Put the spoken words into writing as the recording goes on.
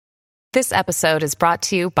This episode is brought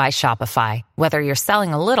to you by Shopify. Whether you're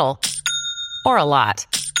selling a little or a lot,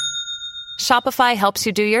 Shopify helps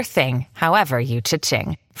you do your thing, however you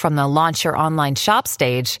cha-ching. From the launch your online shop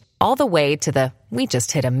stage, all the way to the we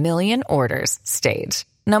just hit 1 million orders stage.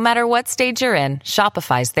 No matter what stage you're in,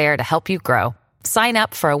 Shopify's there to help you grow. Sign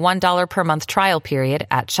up for a $1 per month trial period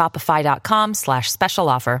at shopify.com/special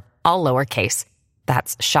offer, all lowercase.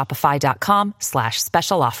 That's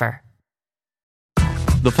shopify.com/special offer.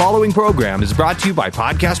 The following program is brought to you by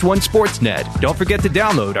Podcast One Sportsnet. Don't forget to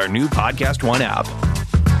download our new Podcast One app.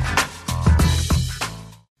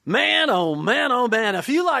 Man, oh man, if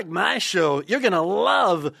you like my show, you're going to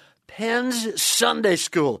love Penn's Sunday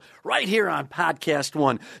School right here on Podcast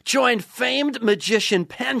One. Join famed magician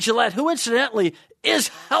Penn Jillette, who incidentally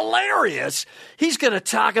is hilarious. He's going to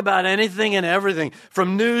talk about anything and everything,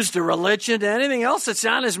 from news to religion to anything else that's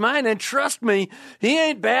on his mind. And trust me, he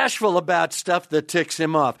ain't bashful about stuff that ticks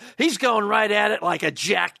him off. He's going right at it like a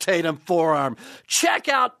Jack Tatum forearm. Check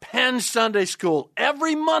out Penn Sunday School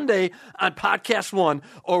every Monday on Podcast One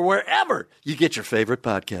or wherever you get your favorite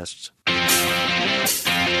podcasts.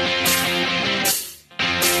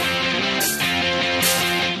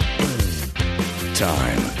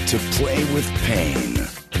 Time to play with pain,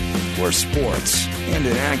 where sports and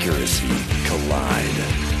inaccuracy collide.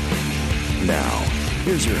 Now,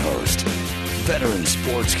 here's your host, veteran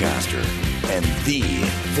sportscaster, and the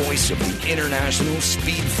voice of the International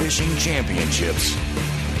Speed Fishing Championships,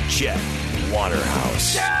 Chet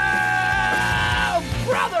Waterhouse. Yeah,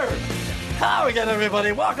 brother! How again,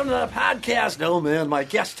 everybody? Welcome to the podcast. Oh, man, my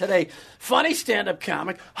guest today, funny stand-up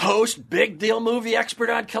comic, host, big deal movie expert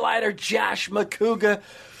on Collider, Josh Macuga.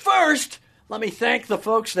 First, let me thank the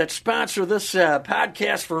folks that sponsor this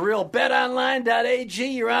podcast for real. BetOnline.ag,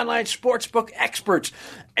 your online sportsbook experts,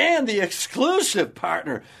 and the exclusive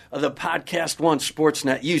partner of the Podcast One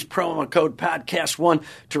Sportsnet. Use promo code Podcast1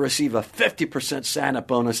 to receive a 50% sign-up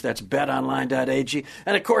bonus. That's BetOnline.ag.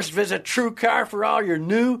 And, of course, visit TrueCar for all your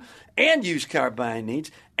new and used car buying needs,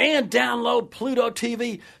 and download Pluto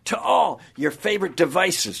TV to all your favorite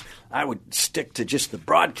devices. I would stick to just the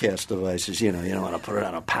broadcast devices. You know, you don't want to put it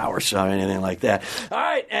on a power saw or anything like that. All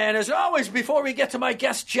right, and as always, before we get to my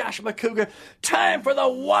guest, Josh Macuga, time for the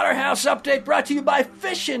Waterhouse Update, brought to you by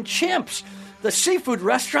Fish and Chimps, the seafood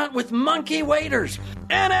restaurant with monkey waiters.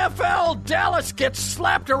 NFL, Dallas gets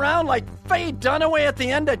slapped around like Faye Dunaway at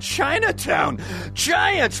the end of Chinatown.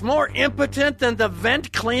 Giants more impotent than the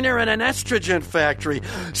vent cleaner in an estrogen factory.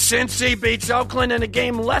 Cincy beats Oakland in a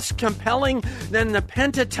game less compelling than the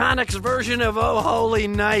Pentatonix version of Oh Holy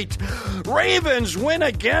Night. Ravens win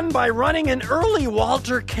again by running an early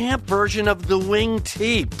Walter Camp version of the Wing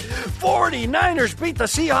T. 49ers beat the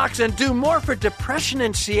Seahawks and do more for depression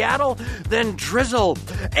in Seattle than drizzle.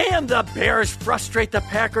 And the Bears frustrate the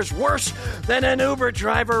Packers worse than an Uber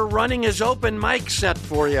driver running his open mic set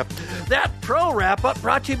for you. That pro wrap-up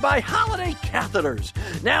brought to you by Holiday Catheters.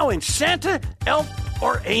 Now in Santa, Elf,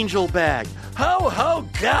 or Angel Bag. Ho, ho,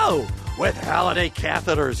 go with Holiday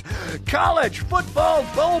Catheters. College football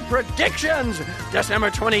bowl predictions. December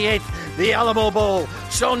 28th, the Alamo Bowl.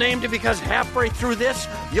 So named because halfway through this,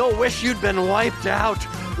 you'll wish you'd been wiped out.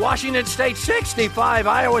 Washington State 65,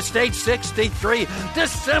 Iowa State 63.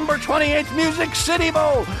 December 28th, Music City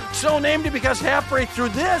Bowl. So named because halfway through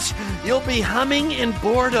this, you'll be humming in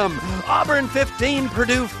boredom. Auburn 15,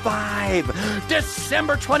 Purdue 5.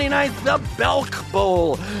 December 29th, the Belk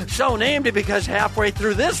Bowl. So named because halfway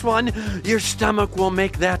through this one, your stomach will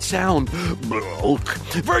make that sound. Belk.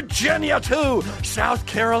 Virginia 2, South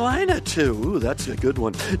Carolina 2. Ooh, that's a good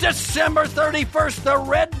one. December 31st, the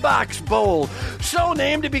Red Box Bowl. So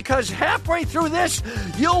named because halfway through this,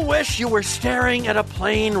 you'll wish you were staring at a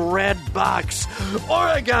plain red box.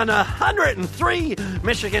 Oregon 103,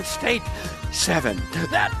 Michigan State 7.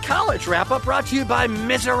 That college wrap-up brought to you by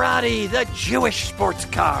Maserati, the Jewish sports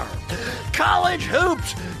car. College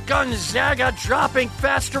hoops. Gonzaga dropping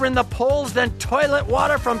faster in the polls than toilet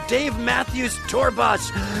water from Dave Matthews' tour bus.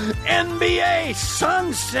 NBA.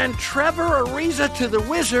 Suns send Trevor Ariza to the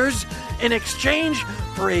Wizards in exchange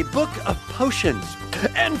for a book of potions.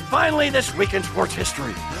 And finally, this week in sports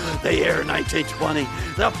history, the year 1920,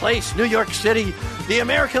 the place, New York City, the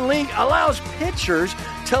American League allows pitchers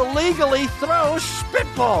to legally throw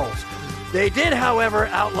spitballs. They did, however,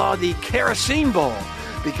 outlaw the kerosene ball,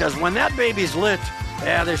 because when that baby's lit,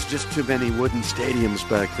 there's just too many wooden stadiums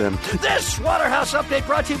back then. This Waterhouse Update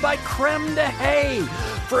brought to you by Creme de Hay.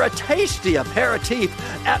 For a tasty aperitif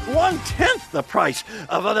at 1/10 the price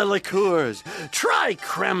of other liqueurs, try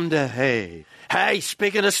Creme de Hay. Hey,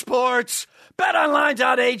 speaking of sports,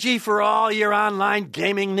 BetOnline.ag for all your online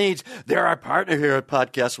gaming needs. They're our partner here at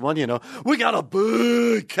Podcast One. You know, we got a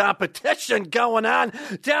big competition going on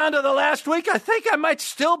down to the last week. I think I might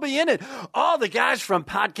still be in it. All the guys from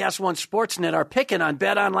Podcast One Sportsnet are picking on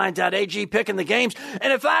BetOnline.ag, picking the games.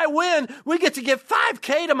 And if I win, we get to give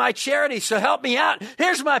 $5,000 to my charity. So help me out.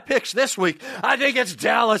 Here's my picks this week. I think it's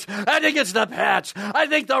Dallas. I think it's the Pats. I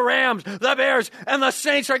think the Rams, the Bears, and the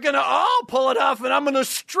Saints are going to all pull it off, and I'm going to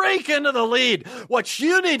streak into the lead. What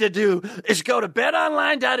you need to do is go to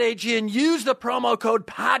betonline.ag and use the promo code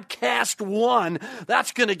podcast1.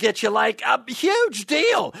 That's going to get you like a huge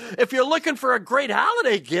deal. If you're looking for a great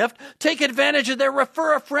holiday gift, take advantage of their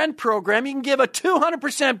Refer a Friend program. You can give a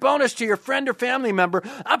 200% bonus to your friend or family member,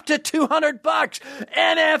 up to $200.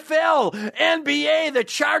 NFL, NBA, the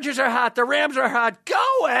Chargers are hot, the Rams are hot.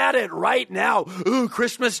 Go at it right now. Ooh,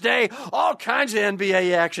 Christmas Day, all kinds of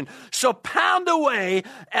NBA action. So pound away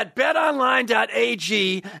at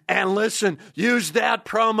betonline.ag and listen, use that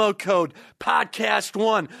promo code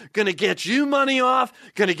podcast1. Gonna get you money off,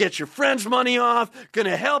 gonna get your friends money off,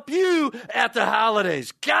 gonna help you at the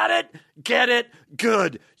holidays. Got it? Get it?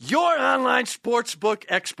 Good. Your online sportsbook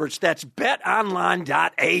experts. That's betonline.ag.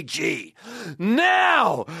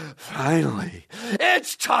 Now, finally,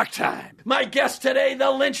 it's talk time. My guest today,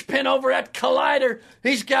 the linchpin over at Collider.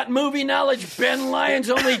 He's got movie knowledge Ben Lyons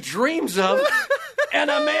only dreams of, and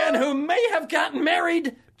a man who may have gotten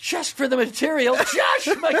married just for the material, Josh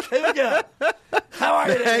Macuga. How are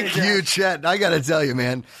you today, Thank you, Chet. I got to tell you,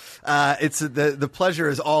 man. It's the pleasure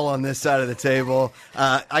is all on this side of the table.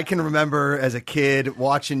 I can remember as a kid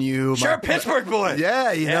watching you. Sure, Pittsburgh boy.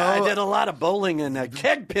 Yeah, you know. I did a lot of bowling and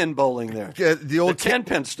keg pin bowling there. The old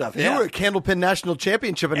 10-pin stuff. You were a Candlepin National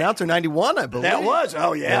Championship announcer, 91, I believe. That was.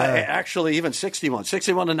 Oh, yeah. Actually, even 61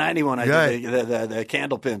 to 91, I did the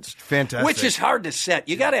Candlepins. Fantastic. Which is hard to set.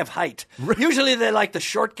 You got to have height. Usually they like the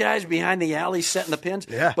short guys behind the alley setting the pins.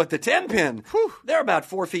 Yeah. But the 10-pin, they're about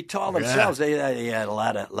 4 feet tall themselves. They had a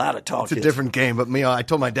lot of tall It's kids. a different game, but I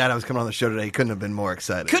told my dad I was coming on the show today. He couldn't have been more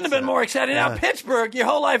excited. Couldn't have been more excited. Now, Pittsburgh, your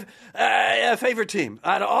whole life, favorite team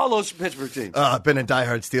out of all those Pittsburgh teams. I've been a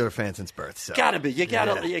diehard Steeler fan since birth. So. Gotta be. You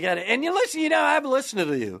gotta. And you listen. I've listened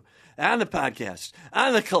to you on the podcast,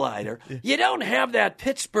 on the Collider. You don't have that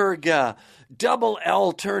Pittsburgh double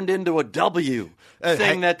L turned into a W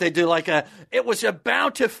thing that they do. It was a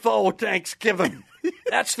bountiful Thanksgiving.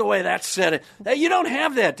 That's the way that's said it. You don't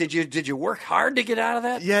have that. Did you work hard to get out of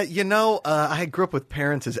that? Yeah, I grew up with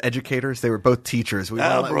parents as educators. They were both teachers.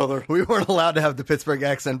 Brother. We weren't allowed to have the Pittsburgh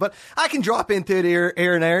accent, but I can drop into it here.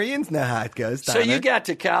 Aaron Arians know how it goes. So you got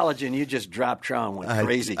to college and you just dropped Tron and went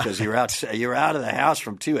crazy because you're out of the house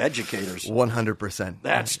from two educators. 100%.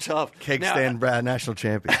 That's tough. Cake stand Brad, national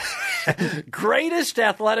champion. Greatest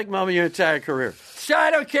athletic moment of your entire career. So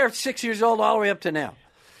I don't care if 6 years old all the way up to now.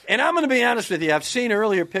 And I'm going to be honest with you. I've seen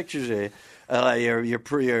earlier pictures of your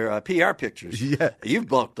PR pictures. Yeah. You've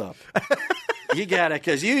bulked up. You got it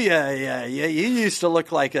because you used to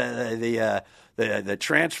look like the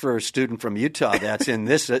transfer student from Utah that's in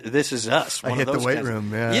This Is Us. I hit the weight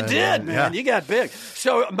room. Yeah, you did, man. Yeah. You got big.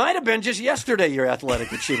 So it might have been just yesterday your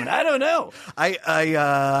athletic achievement. I don't know.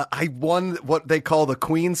 I won what they call the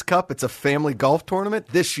Queen's Cup. It's a family golf tournament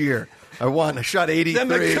this year. I won. I shot 83.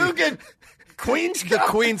 The McCougan Queen's Cup.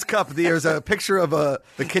 The Queen's Cup. There's a picture of the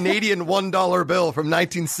Canadian $1 bill from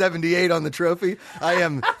 1978 on the trophy. I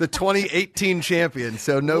am the 2018 champion,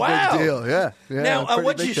 so no big deal. Yeah. Now,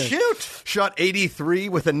 what'd you shoot? Shot 83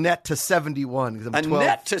 with a net to 71. A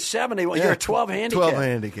net to 71. Yeah, You're a 12 handicap. 12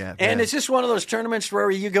 handicap. And is this one of those tournaments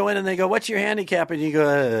where you go in and they go, "What's your handicap?" and you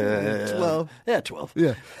go, 12. Yeah, 12.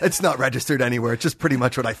 Yeah. It's not registered anywhere. It's just pretty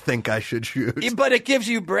much what I think I should shoot. But it gives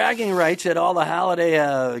you bragging rights at all the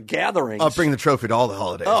holiday gatherings. I'll bring the trophy to all the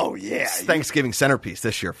holidays. Oh, yeah. It's Thanksgiving centerpice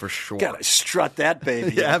this year for sure. Gotta strut that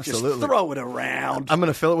baby. Yeah, absolutely. Just throw it around. I'm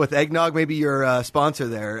going to fill it with eggnog. Maybe your sponsor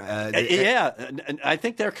there. Yeah, I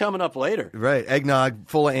think they're coming up later. Right, eggnog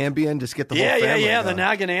full of Ambien. Just get the whole family. Yeah. The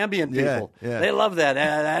Noggin Ambien people. Yeah. They love that.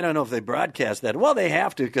 I don't know if they broadcast that. Well, they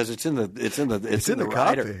have to because it's in the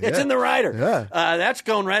rider. Copy, It's in the rider. Yeah. That's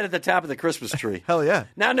going right at the top of the Christmas tree. Hell yeah.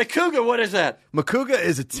 Now, Macuga, what is that? Macuga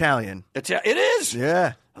is Italian. It is.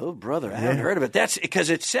 Yeah. Oh, brother, I haven't heard of it. That's because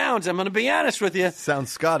it sounds. I'm going to be honest with you. Sounds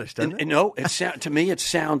Scottish, doesn't it? No, to me it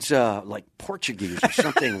sounds like Portuguese or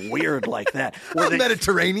something weird like that.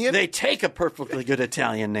 Mediterranean. They take a perfectly good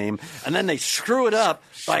Italian name and then they screw it up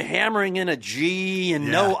by hammering in a G and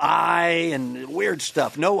no I and weird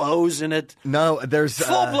stuff. No O's in it. No, there's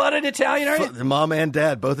full-blooded Italian. Are you? Mom and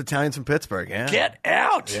dad, both Italians from Pittsburgh. Yeah. Get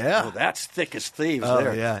out. Yeah. Oh, that's thick as thieves. Oh,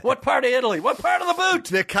 there. yeah. What part of Italy? What part of the boot?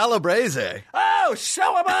 The Calabrese. Oh,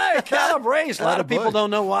 so Calabrese. A lot of people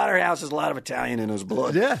don't know Waterhouse. There's a lot of Italian in his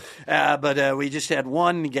blood. Yeah. But we just had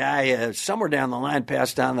one guy somewhere down the line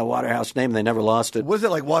passed on the Waterhouse name. They never lost it. Was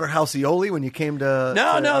it like Waterhouse-ioli when you came to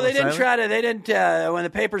No, they didn't Island? try to. They didn't. When the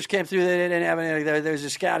papers came through, they didn't have any. There's a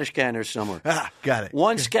Scottish guy in there somewhere. Got it.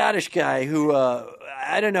 One Scottish guy who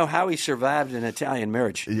I don't know how he survived an Italian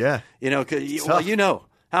marriage. Yeah. You know.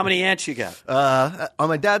 How many aunts you got? On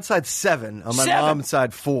my dad's side, 7. On my 7? mom's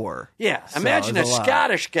side, 4. Yeah. So Imagine a it was lot.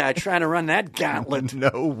 Scottish guy trying to run that gauntlet.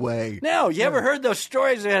 No way. No, you ever heard those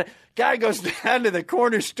stories that a guy goes down to the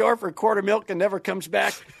corner store for a quart of milk and never comes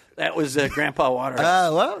back? That was Grandpa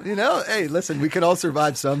Waterhouse. Well, hey, listen, we can all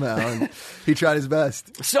survive somehow, and he tried his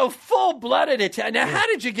best. So full-blooded Italian. Now, how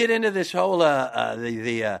did you get into this whole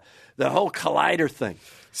the whole Collider thing?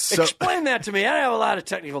 Explain that to me. I don't have a lot of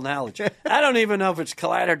technical knowledge. I don't even know if it's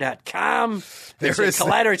Collider.com.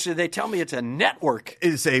 Collider. They tell me it's a network.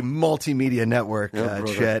 It's a multimedia network,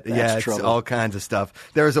 Chet. It's trouble. all kinds of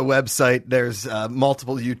stuff. There's a website. There's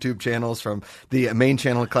multiple YouTube channels from the main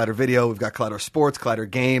channel, Collider Video. We've got Collider Sports, Collider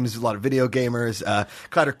Games, a lot of video gamers.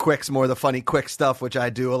 Collider Quicks, more of the funny quick stuff, which I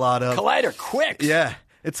do a lot of. Collider Quicks? Yeah.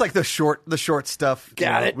 It's like the short stuff.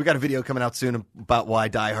 Got it. We got a video coming out soon about why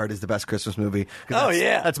Die Hard is the best Christmas movie.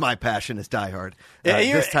 That's my passion is Die Hard.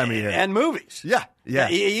 This time of year and movies. Yeah.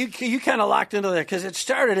 You kind of locked into that because it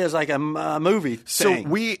started as like a movie thing.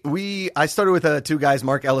 So I started with 2 guys,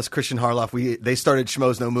 Mark Ellis, Christian Harloff. They started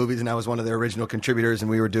Schmoes No Movies, and I was one of their original contributors.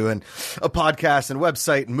 And we were doing a podcast and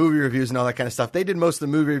website and movie reviews and all that kind of stuff. They did most of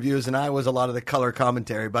the movie reviews, and I was a lot of the color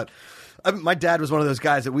commentary. But my dad was one of those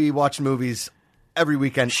guys that we watched movies every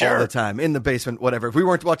weekend, all the time, in the basement, whatever. If we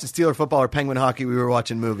weren't watching Steeler football or Penguin hockey, we were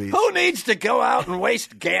watching movies. Who needs to go out and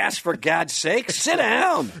waste gas, for God's sake? Sit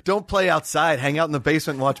down. Don't play outside. Hang out in the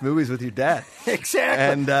basement and watch movies with your dad.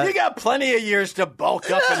 Exactly. And you got plenty of years to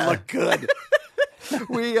bulk up and look good.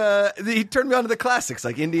 He turned me on to the classics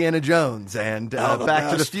like Indiana Jones and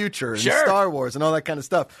Back to the Future and Star Wars and all that kind of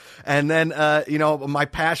stuff. And then, my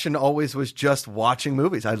passion always was just watching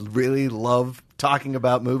movies. I really love talking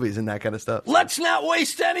about movies and that kind of stuff. Let's not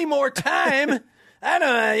waste any more time. I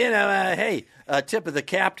don't hey, tip of the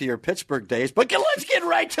cap to your Pittsburgh days, but let's get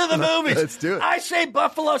right to the movies. Let's do it. I say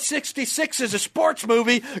Buffalo 66 is a sports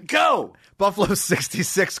movie. Go. Buffalo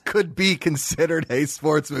 66 could be considered a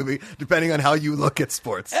sports movie, depending on how you look at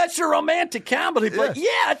sports. That's a romantic comedy, but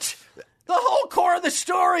yet the whole core of the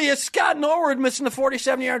story is Scott Norwood missing the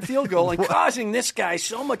 47-yard field goal and causing this guy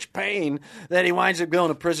so much pain that he winds up going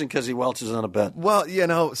to prison because he welches on a bed. Well,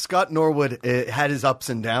 Scott Norwood had his ups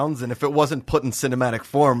and downs, and if it wasn't put in cinematic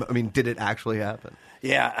form, did it actually happen?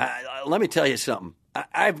 Yeah, let me tell you something.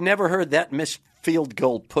 I've never heard that missed field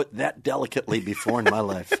goal put that delicately before in my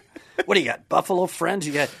life. What do you got? Buffalo friends?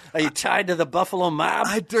 Are you tied to the Buffalo mob?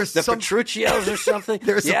 Petruccios or something?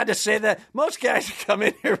 You had to say that. Most guys who come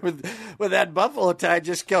in here with that Buffalo tie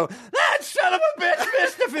just go, that son of a bitch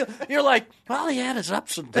missed the field. You're like, well, he had his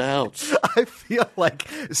ups and downs. I feel like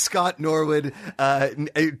Scott Norwood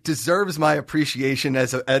deserves my appreciation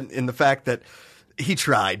in the fact that he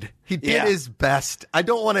tried. He did his best. I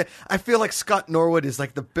feel like Scott Norwood is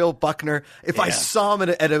like the Bill Buckner. If I saw him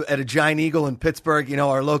at a Giant Eagle in Pittsburgh,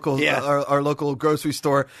 our local our local grocery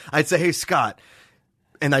store, I'd say, "Hey, Scott,"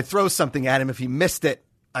 and I'd throw something at him. If he missed it,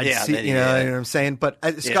 I'd see. You know what I'm saying? But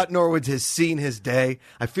Scott Norwood has seen his day.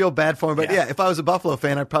 I feel bad for him, but if I was a Buffalo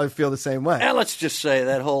fan, I'd probably feel the same way. And let's just say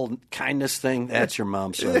that whole kindness thing—that's your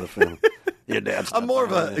mom's side of the family. Your dad's I'm more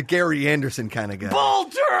of a Gary Anderson kind of guy. Bull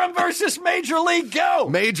Durham versus Major League, go!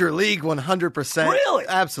 Major League, 100%. Really?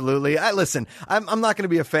 Absolutely. Listen, I'm not going to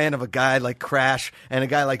be a fan of a guy like Crash and a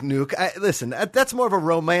guy like Nuke. Listen, that's more of a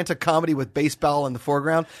romantic comedy with baseball in the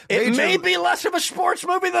foreground. It may be less of a sports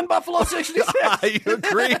movie than Buffalo 66. I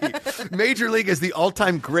agree. Major League is the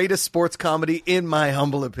all-time greatest sports comedy, in my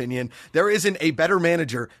humble opinion. There isn't a better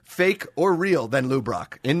manager, fake or real, than Lou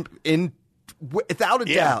Brock. Without a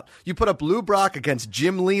doubt. You put up Lou Brock against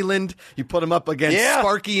Jim Leland. You put him up against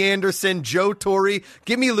Sparky Anderson, Joe Torre.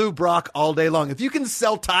 Give me Lou Brock all day long. If you can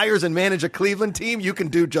sell tires and manage a Cleveland team, you can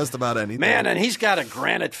do just about anything. Man, and he's got a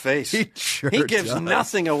granite face. He gives does.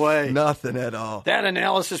 Nothing away. Nothing at all. That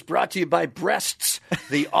analysis brought to you by Breasts,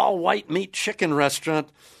 the all-white meat chicken restaurant.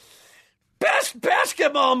 Best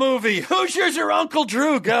basketball movie, Hoosiers or Uncle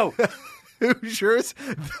Drew, go. Hoosiers,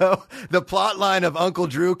 though, the plot line of Uncle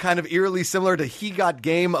Drew kind of eerily similar to He Got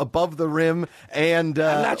Game, Above the Rim, and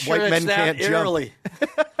I'm not sure White Men Can't eerily.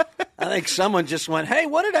 Jump. I think someone just went, hey,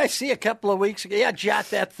 what did I see a couple of weeks ago? Yeah, jot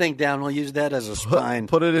that thing down. We'll use that as a spine.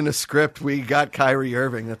 Put it in a script. We got Kyrie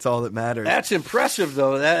Irving. That's all that matters. That's impressive,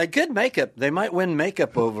 though. Good makeup. They might win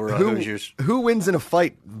makeup over Hoosiers. Who wins in a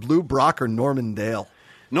fight, Lou Brock or Norman Dale?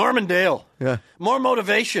 Norman Dale. Yeah. More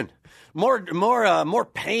motivation. More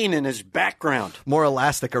pain in his background. More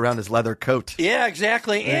elastic around his leather coat. Yeah,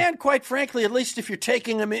 exactly. Yeah. And quite frankly, at least if you're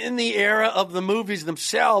taking him in the era of the movies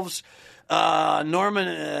themselves, Norman,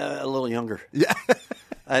 a little younger. Yeah.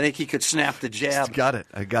 I think he could snap the jab. Got it.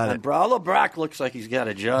 I got it. Although Brock looks like he's got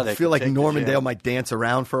a jaw. I feel like Norman Dale might dance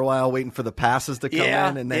around for a while, waiting for the passes to come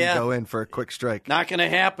in, and then go in for a quick strike. Not going to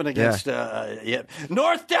happen against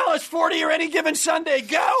North Dallas 40 or any given Sunday.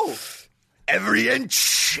 Go! Every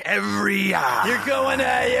inch, every yard. You're going, De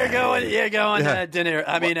Niro.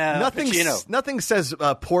 I mean, Pacino. Nothing says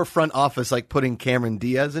poor front office like putting Cameron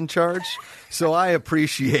Diaz in charge. So I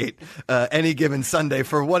appreciate Any Given Sunday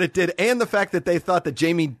for what it did, and the fact that they thought that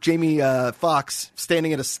Jamie Foxx,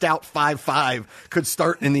 standing at a stout 5'5", could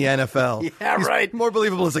start in the NFL. Yeah, He's right. more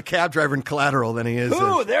believable as a cab driver in Collateral than he is.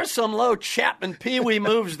 Ooh, there's some low Chapman Pee-wee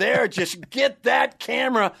moves there. Just get that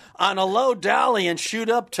camera on a low dolly and shoot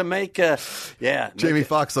up to make Jamie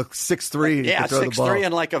Foxx looks 6'3". Yeah, 6'3"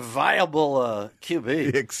 and like a viable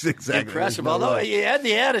QB. Exactly. Impressive. Although he had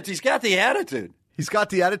the attitude. He's got the attitude. He's got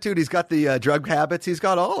the attitude. He's got the drug habits. He's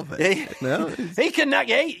got all of it. He can.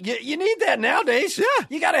 You need that nowadays. Yeah,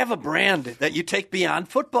 you got to have a brand that you take beyond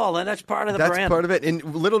football, and that's part of the brand. That's part of it. And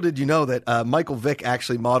little did you know that Michael Vick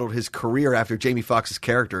actually modeled his career after Jamie Foxx's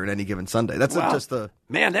character in Any Given Sunday. That's just the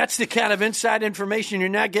man. That's the kind of inside information you're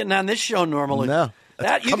not getting on this show normally. No.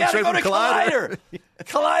 You got to go to Collider.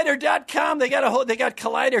 Collider.com. They got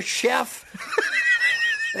Collider Chef.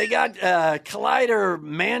 They got Collider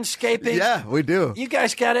Manscaping. Yeah, we do. You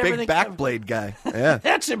guys got everything. Big backblade guy. Yeah.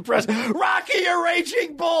 That's impressive. Rocky, a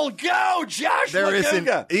Raging Bull. Go, Josh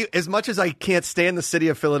Lagunga. As much as I can't stand the city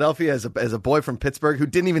of Philadelphia as a boy from Pittsburgh who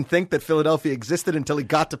didn't even think that Philadelphia existed until he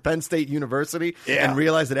got to Penn State University and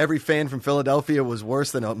realized that every fan from Philadelphia was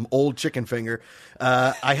worse than an old chicken finger,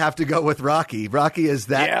 I have to go with Rocky. Rocky is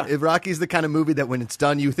that. Yeah. Rocky's the kind of movie that when it's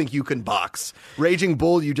done, you think you can box. Raging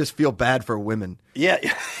Bull, you just feel bad for women. Yeah.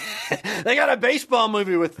 They got a baseball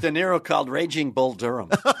movie with De Niro called Raging Bull Durham.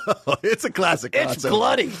 It's a classic concept. It's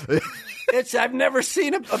bloody. I've never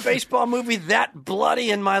seen a baseball movie that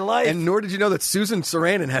bloody in my life. And nor did you know that Susan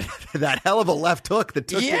Sarandon had that hell of a left hook that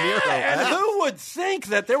took De Niro. And who would think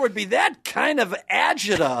that there would be that kind of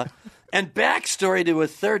agita and backstory to a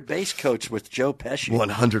third base coach with Joe Pesci?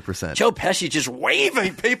 100%. Joe Pesci just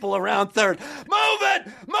waving people around third. Move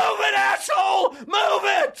it, asshole, move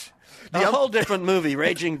it. A whole different movie,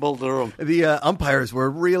 Raging Bull Durham. The umpires were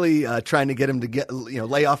really trying to get him to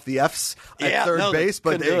lay off the Fs at third base,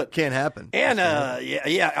 but it can't happen. And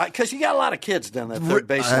because you got a lot of kids down that third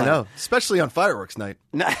base line. I know, especially on fireworks night.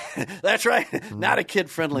 That's right. Not a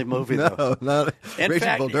kid-friendly movie, though. No, not. In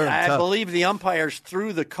fact, Bull Durham, I believe the umpires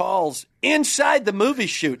threw the calls inside the movie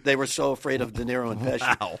shoot. They were so afraid of De Niro and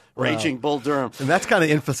Pesci. Wow. Raging Bull Durham. And that's kind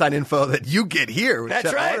of inside info that you get here. With That's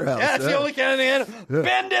Chet right. Waterhouse. That's the only kind of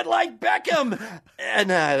bend it like Beckham.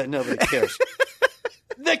 And nobody cares.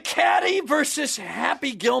 The Caddy versus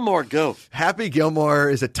Happy Gilmore. Go. Happy Gilmore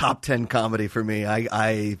is a top 10 comedy for me.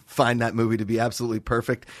 I find that movie to be absolutely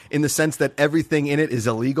perfect in the sense that everything in it is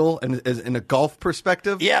illegal and is in a golf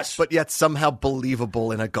perspective. Yes. But yet somehow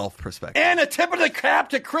believable in a golf perspective. And a tip of the cap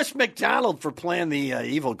to Chris McDonald for playing the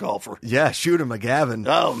evil golfer. Yeah, Shooter McGavin.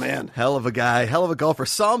 Oh, man. Hell of a guy. Hell of a golfer.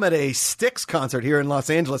 Saw him at a Styx concert here in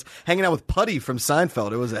Los Angeles, hanging out with Putty from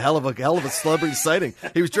Seinfeld. It was a hell of a celebrity sighting.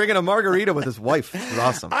 He was drinking a margarita with his wife. It was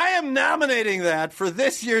awesome. I am nominating that for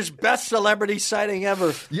this year's best celebrity sighting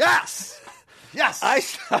ever. Yes. I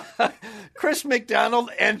saw Chris McDonald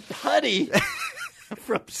and Putty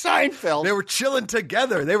from Seinfeld. They were chilling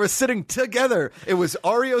together. They were sitting together. It was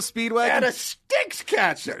REO Speedwagon. At a Styx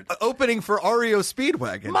concert. Opening for REO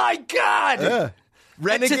Speedwagon. My God. Yeah.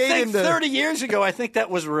 Renegade into 30 years ago, I think that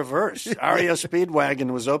was reversed. REO Speedwagon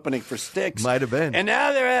was opening for Styx. Might have been. And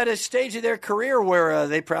now they're at a stage of their career where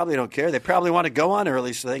they probably don't care. They probably want to go on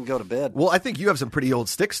early so they can go to bed. Well, I think you have some pretty old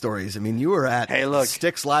Styx stories. I mean, you were at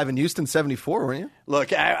Styx Live in Houston 74, weren't you?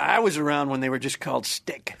 Look, I was around when they were just called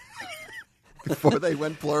Stick. Before they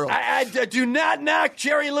went plural. I do not knock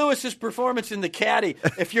Jerry Lewis's performance in The Caddy.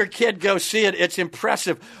 If your kid go see it, it's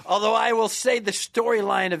impressive. Although I will say the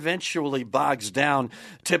storyline eventually bogs down.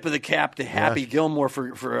 Tip of the cap to Happy Gilmore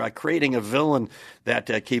for creating a villain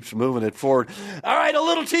that keeps moving it forward. All right, a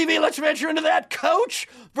little TV. Let's venture into that. Coach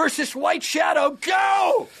versus White Shadow.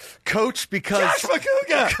 Go! Coach, because... Josh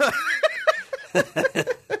Macuga!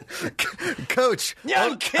 Coach.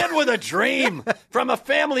 Young kid with a dream from a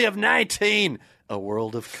family of 19. A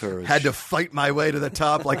world of courage. Had to fight my way to the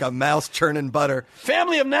top like a mouse churning butter.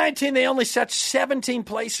 Family of 19, they only set 17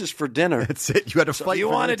 places for dinner. That's it. You had to fight. If you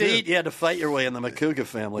for wanted to it, too. eat, you had to fight your way in the Macuga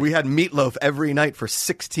family. We had meatloaf every night for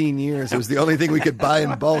 16 years. It was the only thing we could buy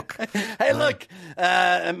in bulk. Hey, look,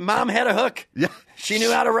 Mom had a hook. Yeah. She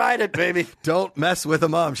knew how to ride it, baby. Don't mess with a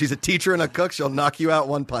mom. She's a teacher and a cook. She'll knock you out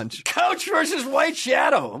one punch. Coach versus White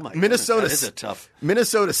Shadow. Oh, my Minnesota. goodness, that is a tough.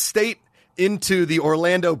 Minnesota State into the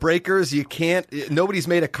Orlando Breakers. You can't. Nobody's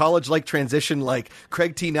made a college-like transition like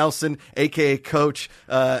Craig T. Nelson, a.k.a. Coach,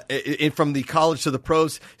 from the college to the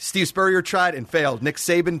pros. Steve Spurrier tried and failed. Nick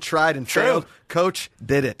Saban tried and failed. Coach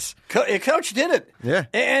did it. Coach did it. Yeah.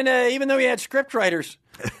 And even though he had script writers,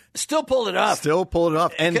 still pulled it off. Still pulled it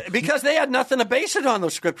off. And because they had nothing to base it on,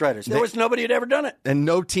 those script writers. There was nobody who'd ever done it. And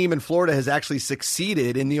no team in Florida has actually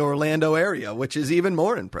succeeded in the Orlando area, which is even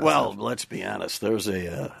more impressive. Well, let's be honest. There's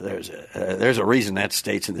a reason that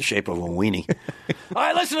state's in the shape of a weenie. All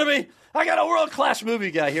right, listen to me. I got a world-class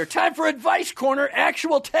movie guy here. Time for Advice Corner,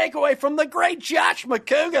 actual takeaway from the great Josh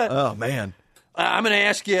Macuga. Oh, man. I'm going to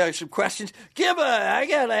ask you some questions. I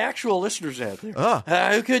got actual listeners out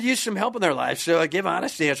there who could use some help in their lives, so give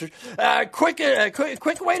honest answers. Quick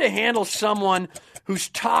way to handle someone who's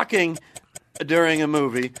talking during a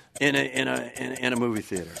movie in a movie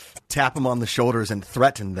theater. Tap them on the shoulders and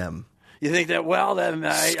threaten them. You think that? Well, then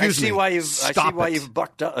I see why you've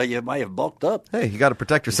bucked up. You might have bulked up. Hey, you got to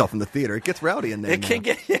protect yourself in the theater. It gets rowdy in there. It can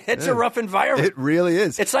get. It's a rough environment. It really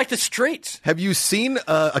is. It's like the streets. Have you seen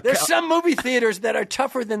There's some movie theaters that are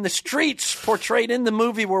tougher than the streets portrayed in the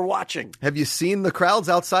movie we're watching. Have you seen the crowds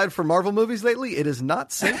outside for Marvel movies lately? It is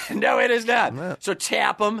not safe. No, it is not. No. So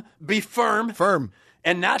tap them. Be firm. Firm.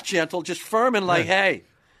 And not gentle. Just firm and like, hey.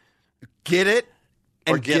 Get it.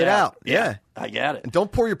 And or get out. Yeah. I got it. And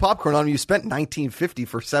don't pour your popcorn on them. You spent $19.50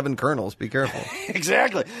 for 7 kernels. Be careful.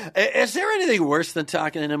 Exactly. Is there anything worse than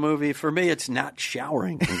talking in a movie? For me, it's not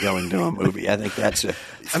showering and going to a movie. I think that's a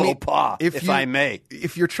faux pas, if I may.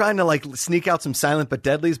 If you're trying to like sneak out some silent but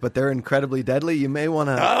deadlies, but they're incredibly deadly, you may want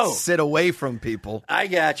to sit away from people. I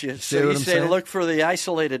got you. So you say look for the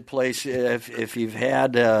isolated place if you've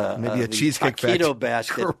had maybe a cheesecake taquito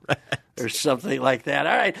basket. Correct. Or something like that.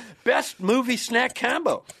 All right. Best movie snack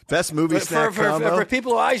combo. Best movie snack combo. For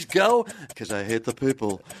people who always go, because I hate the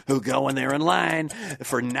people who go in there in line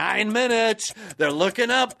for 9 minutes. They're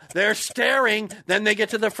looking up. They're staring. Then they get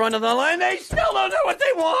to the front of the line. They still don't know what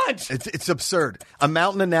they want. It's absurd. A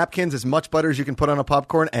mountain of napkins, as much butter as you can put on a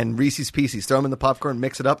popcorn, and Reese's Pieces. Throw them in the popcorn,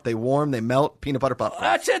 mix it up. They warm, they melt. Peanut butter popcorn.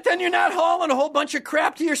 That's it. Then you're not hauling a whole bunch of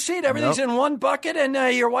crap to your seat. Everything's in one bucket, and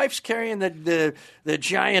your wife's carrying the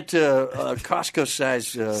giant Costco size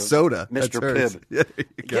soda. Mr. Pibb. Yeah,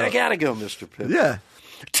 you gotta go, Mr. Pibb. Yeah.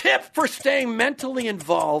 Tip for staying mentally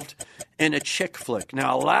involved in a chick flick.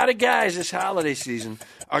 Now, a lot of guys this holiday season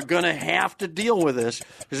are going to have to deal with this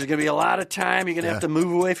because there's going to be a lot of time. You're going to have to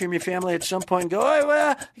move away from your family at some point and go, oh,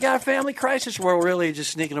 well, you got a family crisis. We're really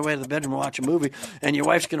just sneaking away to the bedroom and watch a movie, and your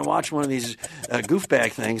wife's going to watch one of these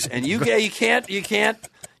goofbag things, and you can't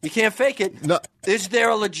fake it. No. Is there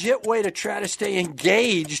a legit way to try to stay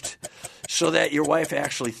engaged so that your wife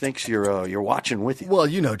actually thinks you're watching with you? Well,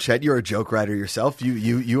 you know, Chet, you're a joke writer yourself.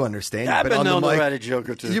 You understand. I've been known to write a joke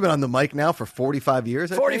or two. You've been on the mic now for 45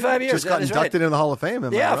 years. 45 years. Just got inducted in the Hall of Fame.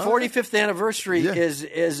 Am I wrong? 45th anniversary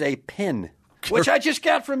is a pin, which I just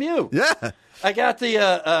got from you. Yeah. I got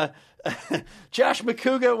the Josh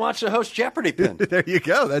Macuga wants to host Jeopardy pin. There you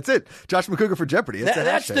go. That's it. Josh Macuga for Jeopardy.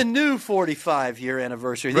 That's the new 45-year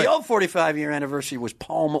anniversary. Right. The old 45-year anniversary was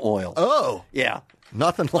palm oil. Oh. Yeah.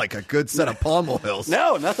 Nothing like a good set of palm oils.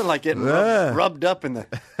 No, nothing like getting rubbed up in the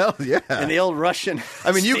in the old Russian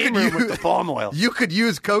steam room with the palm oil. You could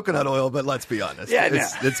use coconut oil, but let's be honest. Yeah,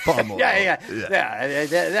 it's palm oil. Yeah.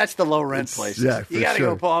 That's the low rent place. Yeah, you got to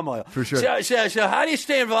go palm oil for sure. So how do you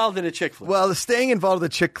stay involved in a chick flick? Well, staying involved in the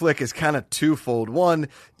chick flick is kind of twofold. One,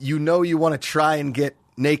 you want to try and get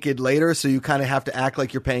naked later, so you kind of have to act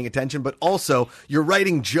like you're paying attention, but also you're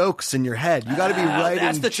writing jokes in your head. You got to be writing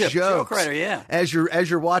that's the tip. jokes. Joke writer, yeah. As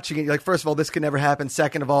you're watching it, you're like, first of all, this could never happen.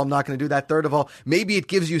 Second of all, I'm not going to do that. Third of all, maybe it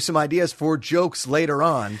gives you some ideas for jokes later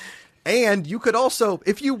on. And you could also,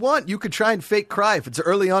 if you want, you could try and fake cry if it's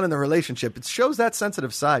early on in the relationship. It shows that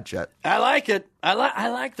sensitive side, Chet. I like it. I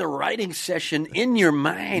like the writing session in your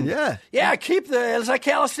mind. Yeah. Yeah, it's like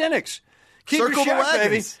calisthenics. Keep Circle your shot, the baby.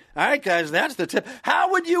 wagons. All right, guys, that's the tip.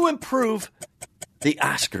 How would you improve the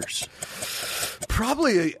Oscars?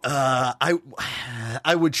 Probably, I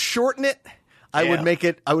would shorten it.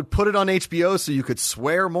 I would put it on HBO so you could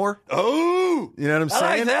swear more. Oh, Ooh! You know what I'm I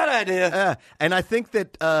saying? like that idea. Yeah, and I think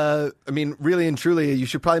that, really and truly, you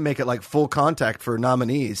should probably make it like full contact for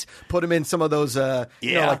nominees. Put them in some of those,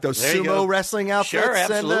 like those there you sumo go. wrestling outfits, Sure,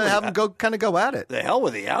 absolutely. and have them go at it. The hell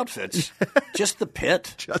with the outfits. Just the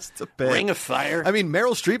pit. Just a bit. Ring of Fire. I mean,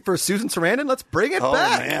 Meryl Streep versus Susan Sarandon. Let's bring it Oh,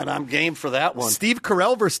 back. man, I'm game for that one. Steve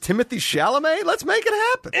Carell versus Timothy Chalamet. Let's make it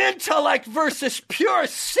happen. Intellect versus pure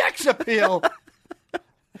sex appeal.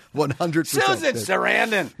 100%. Susan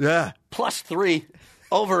Sarandon. Yeah. +3.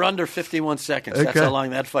 Over under 51 seconds. That's Okay. how long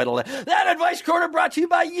that fight will last. That Advice Corner brought to you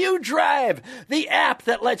by UDrive, the app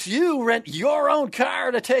that lets you rent your own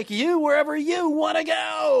car to take you wherever you want to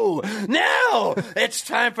go. Now, it's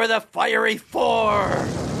time for the Fiery Four.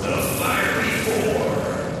 The Fiery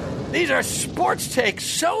Four. These are sports takes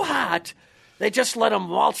so hot, they just let them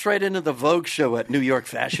waltz right into the Vogue show at New York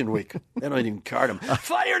Fashion Week. They don't even card them.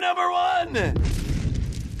 Fire number one.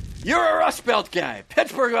 You're a Rust Belt guy.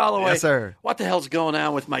 Pittsburgh all the way. Yes, sir. What the hell's going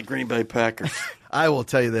on with my Green Bay Packers? I will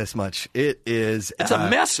tell you this much. It is. It's a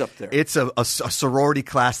mess up there. It's a sorority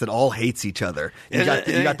class that all hates each other. You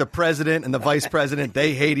got the president and the vice president.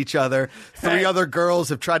 They hate each other. Three other girls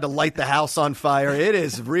have tried to light the house on fire. It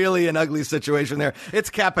is really an ugly situation there. It's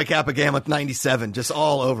Kappa Kappa Gamma 97, just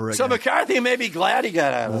all over again. So McCarthy may be glad he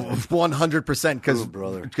got out of it.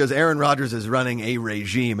 100% because Aaron Rodgers is running a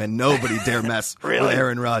regime and nobody dare mess Really? with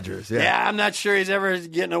Aaron Rodgers. Yeah, I'm not sure he's ever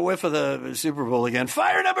getting a whiff of the Super Bowl again.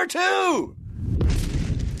 Fire number two.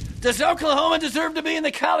 Does Oklahoma deserve to be in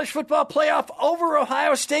the college football playoff over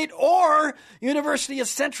Ohio State or University of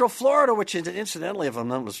Central Florida, which incidentally, if I'm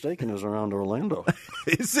not mistaken, is around Orlando?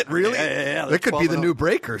 Is it really? Yeah. That could be the new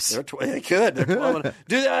Breakers. They could. They're 12.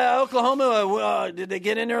 Do Oklahoma? Did they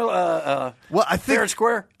get in there? Well, I think fair and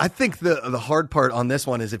square. I think the hard part on this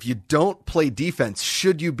one is if you don't play defense,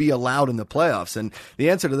 should you be allowed in the playoffs? And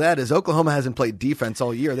the answer to that is Oklahoma hasn't played defense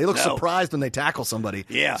all year. They look surprised when they tackle somebody.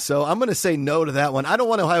 Yeah. So I'm going to say no to that one. I don't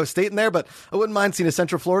want Ohio State in there, but I wouldn't mind seeing a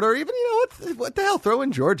Central Florida or even, what the hell? Throw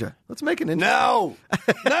in Georgia. Let's make it interesting. No.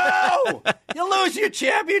 You lose your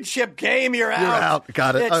championship game, you're out. You're out.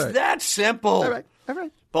 Got it. It's All right. that simple. All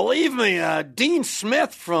right. Believe me, Dean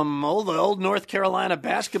Smith from the old North Carolina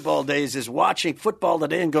basketball days is watching football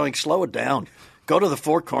today and going, slow it down. Go to the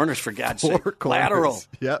four corners, for God's sake. Four corners. Lateral.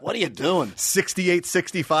 Yep. What are you doing?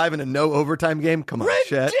 68-65 in a no overtime game? Come on,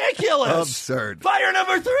 Chet. Ridiculous. Absurd. Fire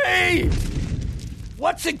number three.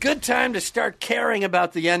 What's a good time to start caring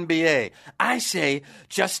about the NBA? I say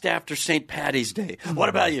just after St. Patty's Day. What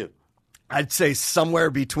about you? I'd say somewhere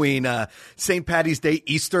between St. Patty's Day,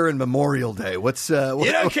 Easter, and Memorial Day. You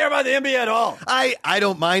don't care about the NBA at all. I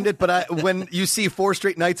don't mind it, but when you see 4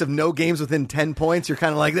 straight nights of no games within 10 points, you're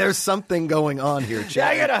kind of like, there's something going on here, Chad. Yeah,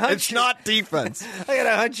 I got a hunch. It's not defense. I got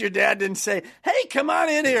a hunch your dad didn't say, hey, come on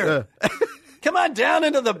in here. Come on down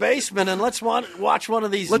into the basement and let's watch one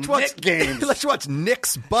of these Knicks games. Let's watch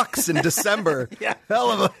Knicks Bucks in December. Yeah.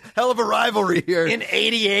 Hell of a rivalry here. In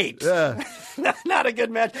 88. Yeah. Not a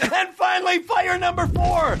good match. And finally, fire number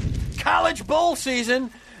 4. College bowl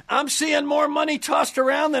season. I'm seeing more money tossed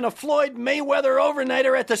around than a Floyd Mayweather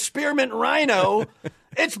overnighter at the Spearmint Rhino.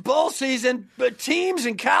 It's bowl season, but teams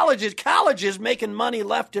and colleges making money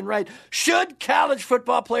left and right. Should college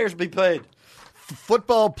football players be paid?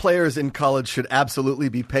 Football players in college should absolutely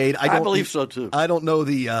be paid. I believe so, too. I don't know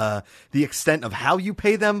the extent of how you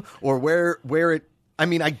pay them or where it. I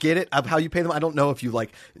mean, I get it of how you pay them. I don't know if you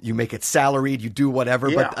make it salaried, you do whatever,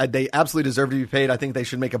 Yeah. but they absolutely deserve to be paid. I think they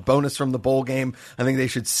should make a bonus from the bowl game. I think they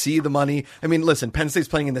should see the money. I mean, listen, Penn State's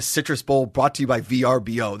playing in the Citrus Bowl brought to you by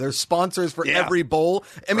VRBO. There's sponsors for every bowl.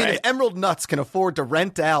 I mean, Right. if Emerald Nuts can afford to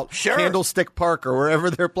rent out Candlestick Park or wherever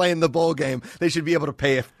they're playing the bowl game, they should be able to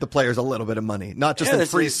pay the players a little bit of money, not just in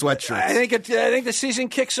free sweatshirts. I think the season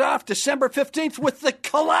kicks off December 15th with the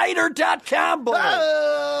Collider.com bowl.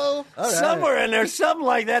 Oh, all right. Somewhere in there, something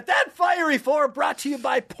like that. That Fiery Four brought to you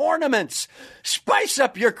by Pornaments. Spice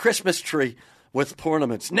up your Christmas tree with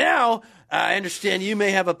Pornaments. Now, I understand you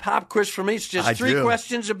may have a pop quiz for me. It's just I 3 do.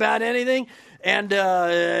 questions about anything. And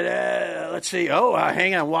let's see.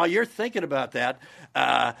 Hang on. While you're thinking about that,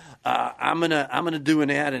 I'm gonna do an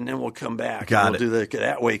ad and then we'll come back. Got We'll it. do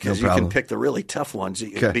that way because No you can problem. pick the really tough ones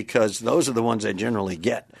Okay. because those are the ones I generally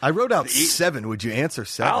get. I wrote out 7. Would you answer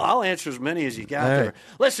 7? I'll answer as many as you got All there. right.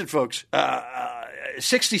 Listen, folks,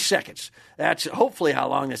 60 seconds. That's hopefully how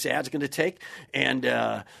long this ad's going to take. And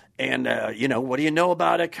And, what do you know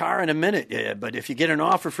about a car in a minute? But if you get an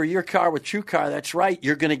offer for your car with TrueCar, that's right.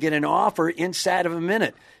 You're going to get an offer inside of a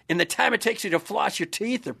minute. In the time it takes you to floss your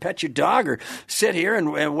teeth or pet your dog or sit here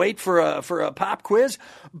and wait for a pop quiz,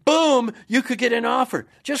 boom, you could get an offer.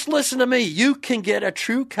 Just listen to me. You can get a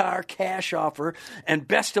TrueCar cash offer, and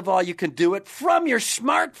best of all, you can do it from your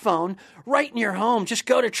smartphone right in your home. Just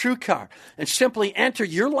go to TrueCar and simply enter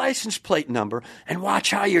your license plate number and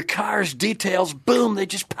watch how your car's details, boom, they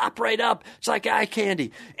just pop right up. It's like eye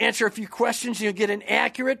candy. Answer a few questions and you'll get an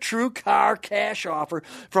accurate TrueCar cash offer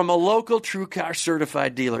from a local TrueCar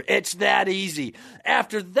certified dealer. It's that easy.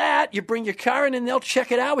 After that, you bring your car in and they'll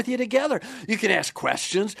check it out with you together. You can ask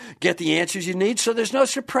questions, get the answers you need so there's no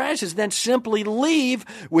surprises. Then simply leave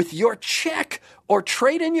with your check or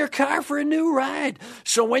trade in your car for a new ride.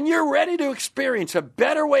 So when you're ready to experience a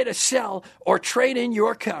better way to sell or trade in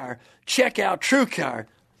your car, check out TrueCar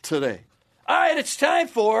today. All right, it's time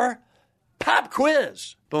for Pop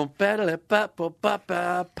Quiz. Pop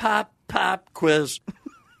Quiz.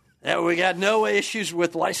 We got no issues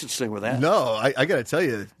with licensing with that. No, I got to tell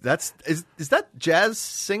you, is that jazz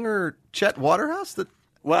singer Chet Waterhouse?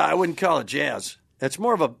 Well, I wouldn't call it jazz. It's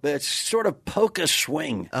more of it's sort of polka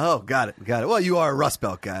swing. Oh, got it. Well, you are a Rust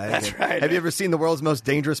Belt guy. That's right. Have you ever seen the world's most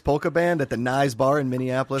dangerous polka band at the Nyes Bar in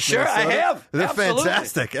Minneapolis? Sure, Minnesota? I have. They're Absolutely.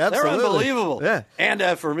 fantastic. Absolutely. They're unbelievable. Yeah.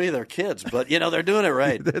 And for me, they're kids, but they're doing it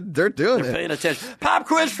right. They're doing They're it. paying attention. Pop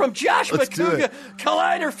quiz from Josh Let's do McCouga. it.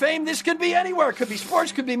 Collider fame. This could be anywhere. Could be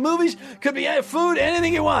sports. Could be movies. Could be food.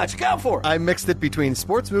 Anything you want. Go for it. I mixed it between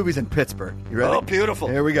sports, movies, and Pittsburgh. You ready? Oh, beautiful.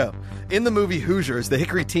 Here we go. In the movie Hoosiers, the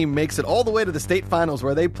Hickory team makes it all the way to the state finals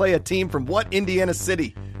where they play a team from what Indiana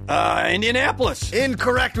city? Indianapolis.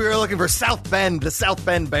 Incorrect. We were looking for South Bend, the South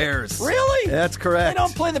Bend Bears. Really? That's correct. They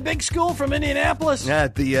don't play the big school from Indianapolis? Yeah,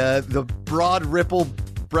 the Broad Ripple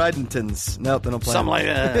Bradentons. Nope, they don't play. Something like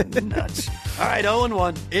that. Nuts. All right,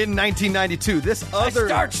 0-1. In 1992, I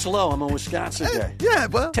start slow. I'm a Wisconsin guy. Yeah,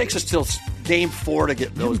 well. Takes us till game 4 to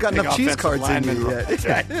get those You've got big enough cheese offensive cards in linemen. you yet. That's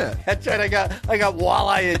right. Yeah. That's right. I got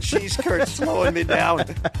walleye and cheese curds slowing me down.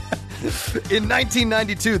 In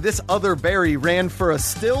 1992, this other Barry ran for a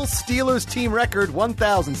still Steelers team record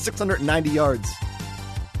 1,690 yards.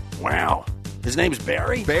 Wow. His name's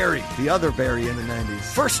Barry? Barry, the other Barry in the 90s.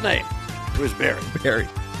 First name. Who's Barry? Barry.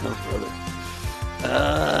 Oh, brother.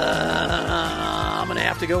 I'm going to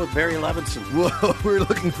have to go with Barry Levinson. Whoa, we're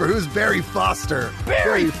looking for who's Barry Foster.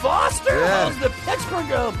 Barry Foster? Yeah. How's the Pittsburgh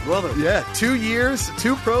brother? Yeah, 2 years,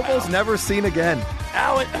 2 Pro Bowls, never seen again.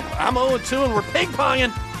 I'm 0-2 and we're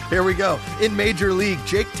ping-ponging. Here we go. In Major League,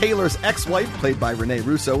 Jake Taylor's ex-wife, played by Renee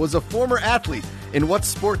Russo, was a former athlete. In what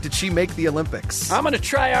sport did she make the Olympics? I'm going to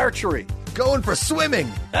try archery. Going for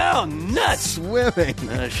swimming. Oh, nuts. Swimming.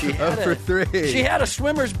 She had for 3. She had a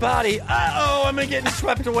swimmer's body. I'm getting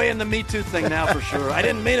swept away in the Me Too thing now for sure. I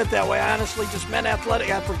didn't mean it that way. I honestly just meant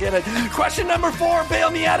athletic. I forget it. Question number 4. Bail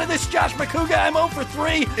me out of this, Josh McCouga. I'm 0 for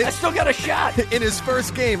 3. I still got a shot. In his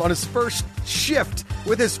first game, on his first shift,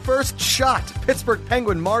 with his first shot, Pittsburgh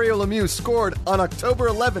Penguin Mario Lemieux scored on October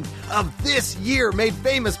 11th of this year, made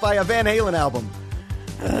famous by a Van Halen album.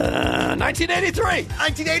 1983.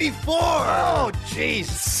 1984. Oh, jeez.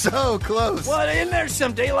 So close. What, isn't there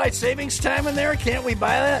some daylight savings time in there? Can't we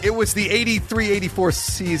buy that? It was the 83-84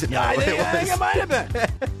 season. I think it might have been.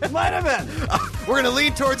 It might have been. We're going to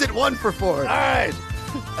lean towards it 1 for 4. All right.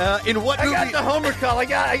 In what movie? I got the homer call. I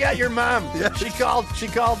got your mom. Yeah. She called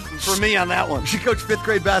for me on that one. She coached 5th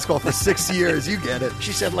grade basketball for 6 years. You get it.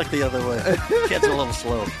 She said, look the other way. Kid's a little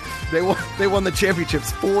slow. They won the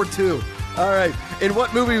championships 4-2. All right. In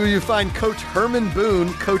what movie will you find Coach Herman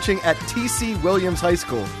Boone coaching at T.C. Williams High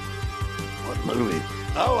School? What movie?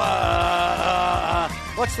 Oh,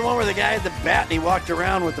 what's the one where the guy had the bat and he walked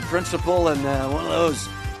around with the principal and one of those?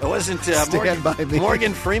 It wasn't Stand By Me.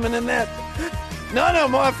 Morgan Freeman in that? No,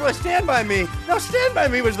 Stand By Me. No, Stand By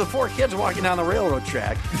Me was the 4 kids walking down the railroad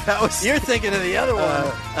track. That was. You're thinking of the other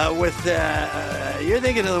one you're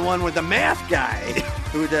thinking of the one with the math guy.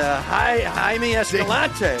 Jaime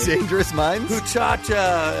Escalante. Dangerous Minds? Who taught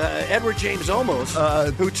Edward James Olmos,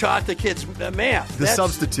 who taught the kids math. The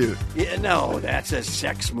Substitute. Yeah, no, that's a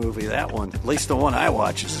sex movie, that one. At least the one I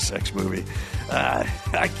watch is a sex movie. I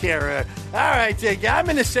can't. All right, I'm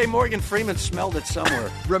going to say Morgan Freeman smelled it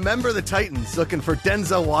somewhere. Remember the Titans, looking for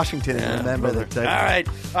Denzel Washington. Yeah, Remember the Titans.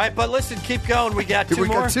 All right, but listen, keep going. We got 2 more. We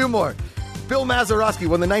got 2 more. Bill Mazeroski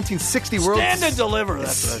won the 1960 Stand and deliver.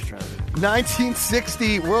 That's what I was trying to do.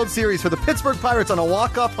 1960 World Series for the Pittsburgh Pirates on a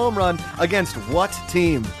walk-off home run against what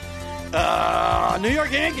team? New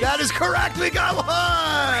York Yankees. That is correct. We got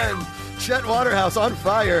one. Chet Waterhouse on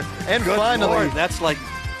fire. And Good finally, Lord, that's like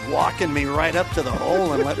walking me right up to the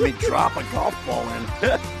hole and let me drop a golf ball in.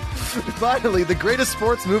 Finally, the greatest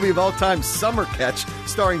sports movie of all time, Summer Catch,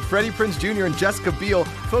 starring Freddie Prinze Jr. and Jessica Biel,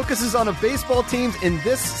 focuses on a baseball team in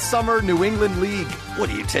this summer New England League. What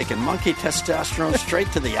are you taking, monkey testosterone straight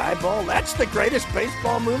to the eyeball? That's the greatest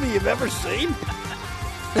baseball movie you've ever seen?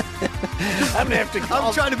 I'm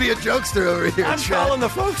trying to be a jokester over here. I'm calling the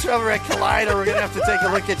folks over at Collider. We're going to have to take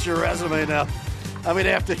a look at your resume now. I'm going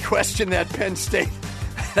to have to question that Penn State.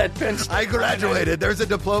 I graduated. There's a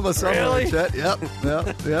diploma somewhere. Really? Chet. Yep.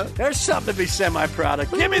 There's something to be semi-proud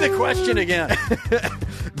of. Give me the question again.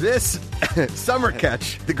 This Summer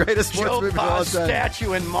Catch, the greatest sports movie of all time.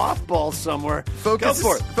 Statue in mothballs somewhere. Go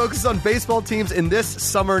for it. Focus on baseball teams in this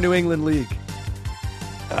summer New England League.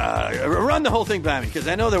 Run the whole thing by me, because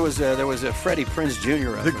I know there was a Freddie Prinze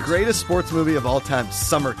Jr. reference. The greatest sports movie of all time,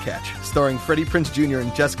 Summer Catch, starring Freddie Prinze Jr.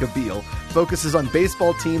 and Jessica Biel, focuses on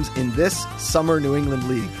baseball teams in this summer New England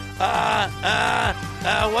League.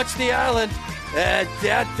 What's the island?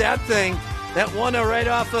 That thing, that one right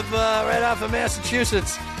off of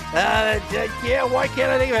Massachusetts. Yeah, why can't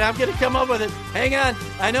I think of it? I'm going to come up with it. Hang on,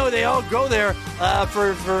 I know they all go there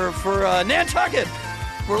for Nantucket.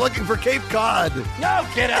 We're looking for Cape Cod. No,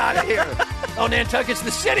 get out of here. Oh, Nantucket's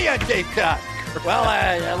the city on Cape Cod.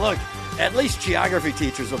 Well, look, at least geography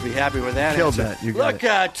teachers will be happy with that. Killed that. You got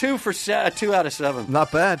it. 2 out of 7.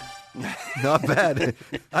 Not bad. Not bad.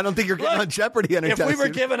 I don't think you're getting on Jeopardy anytime If we were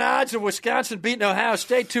given odds of Wisconsin beating Ohio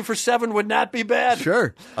State, 2 for 7 would not be bad.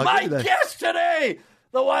 Sure. My guest today,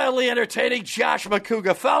 the wildly entertaining Josh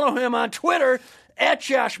McCouga. Follow him on Twitter at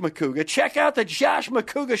Josh McCouga. Check out the Josh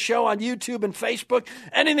McCouga Show on YouTube and Facebook.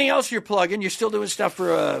 Anything else you're plugging? You're still doing stuff for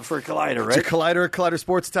Collider, right? To Collider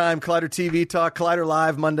Sports Time, Collider TV Talk, Collider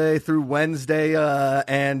Live Monday through Wednesday,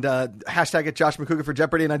 and hashtag at Josh McCouga for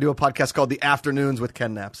Jeopardy, and I do a podcast called The Afternoons with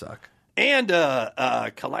Ken Knapsack. And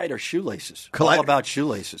Collider Shoelaces. All about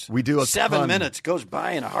shoelaces. We do a 7 ton. minutes goes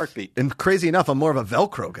by in a heartbeat. And crazy enough, I'm more of a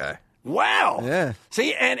Velcro guy. Wow. Yeah.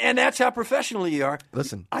 See, and that's how professional you are.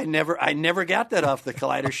 Listen. I never got that off the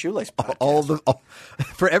Collider Shoelace podcast.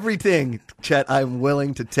 For everything, Chet, I'm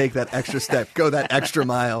willing to take that extra step, go that extra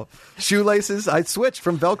mile. Shoelaces, I switched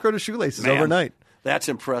from Velcro to shoelaces overnight. That's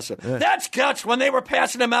impressive. Yeah. That's guts. When they were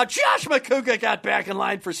passing them out, Josh McCouga got back in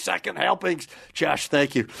line for second helpings. Josh,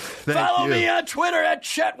 thank you. Follow me on Twitter at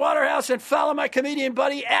Chet Waterhouse and follow my comedian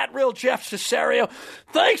buddy at Real Jeff Cesario.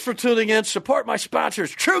 Thanks for tuning in. Support my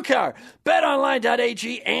sponsors, TrueCar,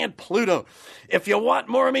 BetOnline.ag, and Pluto. If you want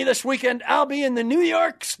more of me this weekend, I'll be in the New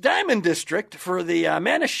York's Diamond District for the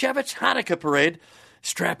Manischewitz Hanukkah Parade.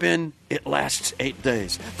 Strap in, it lasts 8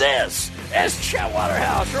 days. This is Chet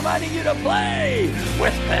Waterhouse reminding you to play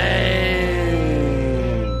with pain.